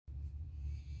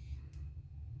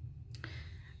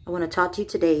I want to talk to you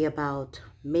today about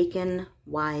making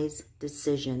wise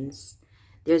decisions.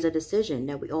 There's a decision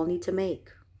that we all need to make.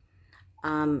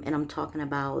 And I'm talking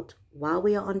about while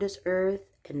we are on this earth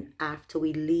and after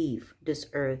we leave this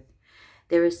earth.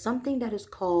 There is something that is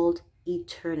called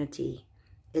eternity.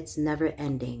 It's never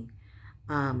ending.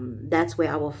 That's where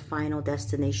our final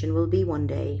destination will be one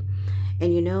day.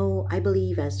 And you know, I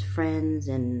believe as friends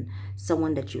and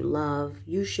someone that you love,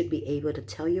 you should be able to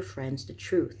tell your friends the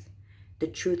truth. The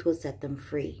truth will set them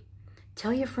free.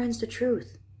 Tell your friends the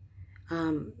truth.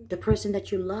 The person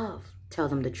that you love, tell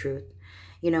them the truth.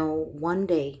 You know, one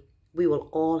day we will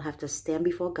all have to stand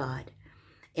before God.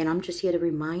 And I'm just here to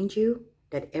remind you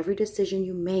that every decision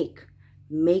you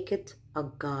make it a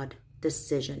God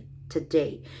decision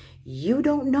today. You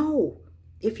don't know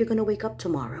if you're going to wake up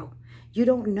tomorrow. You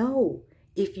don't know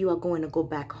if you are going to go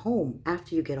back home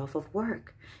after you get off of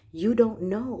work. You don't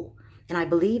know. And I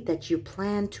believe that you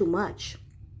plan too much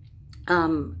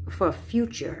for a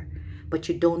future, but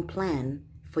you don't plan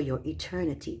for your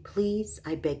eternity. Please,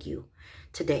 I beg you,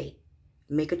 today,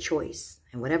 make a choice.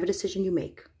 And whatever decision you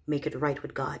make it right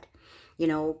with God. You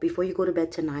know, before you go to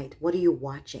bed tonight, what are you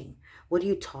watching? What are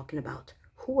you talking about?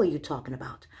 Who are you talking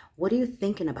about? What are you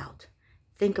thinking about?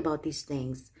 Think about these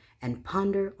things and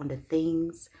ponder on the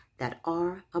things that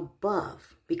are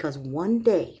above, because one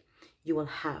day you will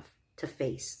have to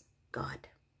face God.